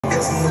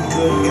flexing the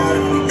good, gotta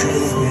be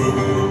crazy.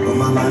 But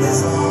my mind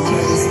is all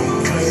crazy,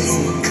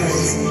 crazy,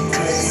 crazy,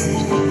 crazy.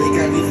 They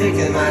got me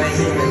thinking I ain't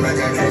human,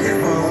 like I can't get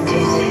home.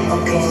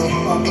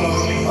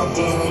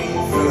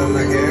 Feeling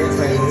like an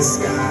airplane in the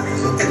sky,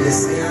 but then they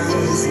say I'm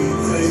crazy,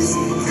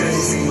 crazy,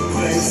 crazy,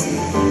 crazy.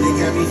 They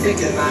got me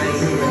thinking I ain't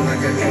human,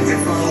 like I can't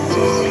get home.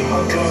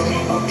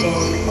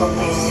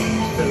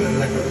 Feeling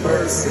like a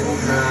bird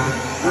sitting high.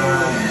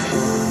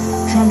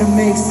 Trying to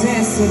make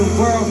sense of the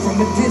world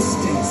from a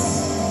distance.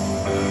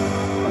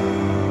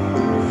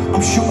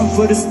 I'm shooting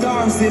for the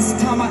stars, this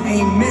time I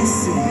ain't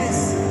missing.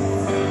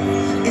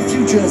 If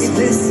you just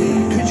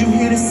listen, could you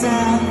hear the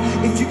sound?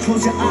 If you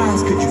close your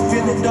eyes, could you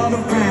feel it all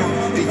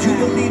around? Do you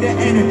believe the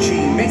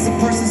energy makes a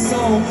person's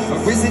soul?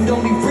 Or is it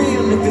only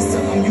real if it's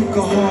something you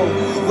can hold?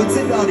 What's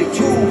it all to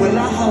you? Well,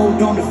 I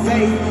hold on to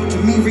faith. To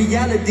me,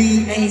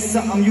 reality ain't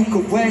something you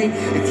can weigh.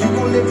 If you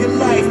gon' live your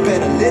life,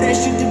 better live that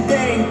shit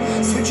today.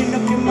 Switching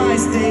up your mind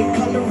state,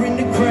 coloring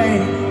the gray.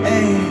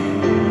 Ay,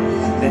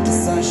 let the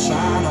sun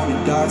shine on the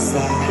dark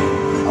side.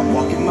 I'm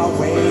walking my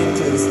way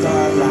into the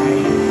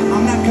starlight.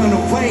 I'm not gonna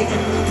wait,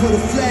 put a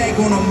flag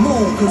on the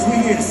moon, cause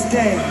we're here to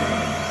stay.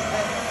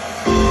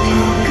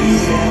 I'll be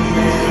that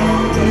man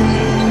on the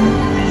moon.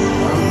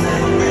 I'm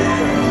that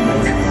man on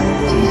the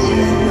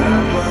moon.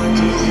 I'ma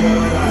do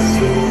what I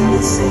do,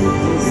 so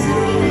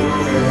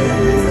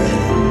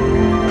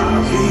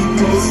I'll be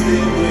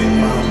posted with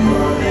my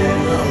blood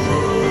and the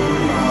moon.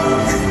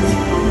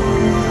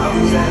 I'm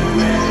that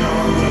man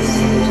on the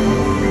moon.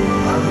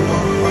 I'm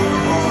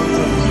on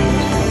the moon.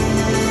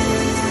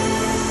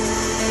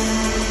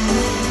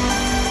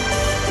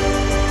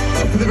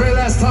 For the very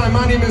last time,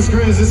 my name is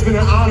Griz. It's been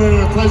an honor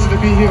and a pleasure to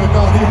be here with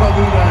all of you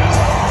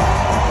tonight.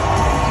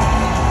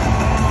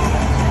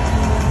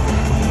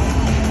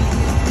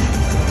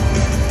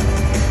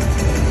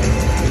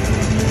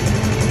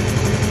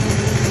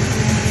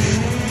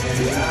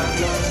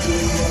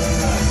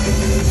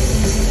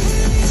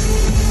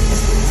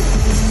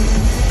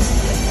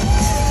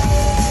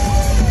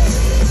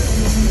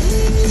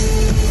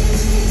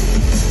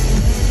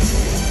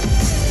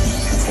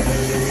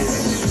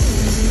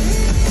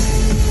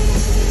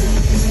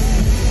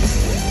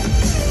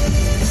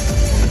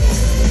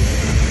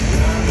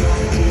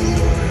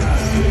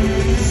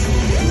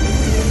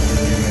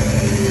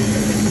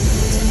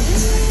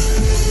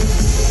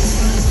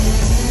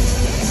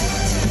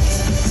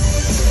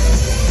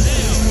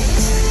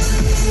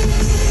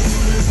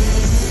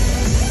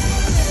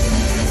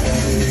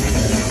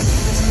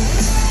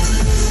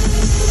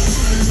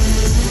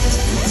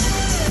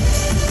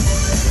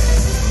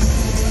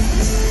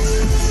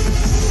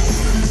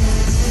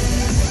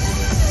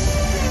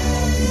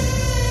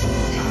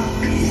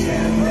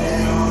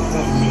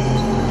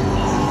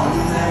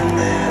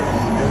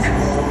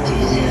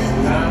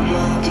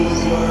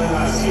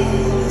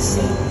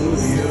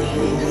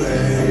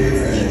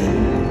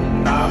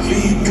 I'll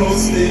be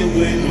posted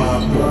with my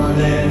blood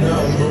and a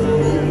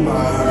moon.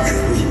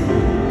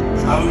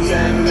 I'm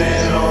that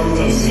man on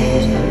the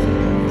moon.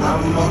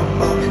 I'm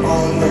up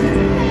on the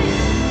moon.